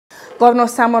Governor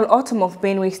Samuel Ortom of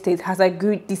Benue State has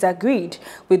disagreed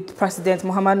with President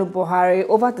Muhammadu Buhari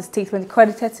over the statement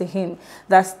credited to him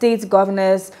that state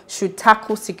governors should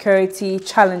tackle security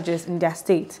challenges in their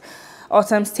state.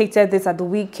 Ortom stated this at the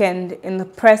weekend in a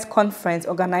press conference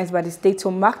organized by the state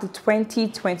to mark the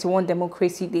 2021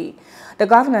 Democracy Day. The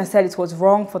governor said it was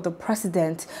wrong for the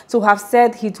president to have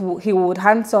said he would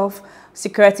hands off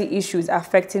security issues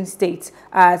affecting states,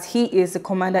 as he is the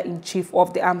commander-in-chief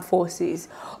of the armed forces.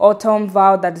 Ortom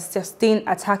vowed that the sustained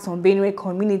attacks on Benue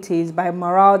communities by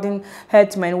marauding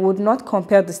herdsmen would not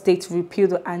compel the state to repeal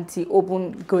the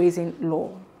anti-open grazing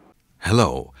law.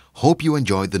 Hello, hope you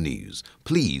enjoyed the news.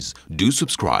 Please do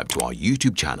subscribe to our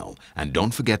YouTube channel and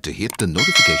don't forget to hit the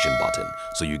notification button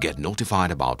so you get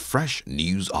notified about fresh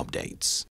news updates.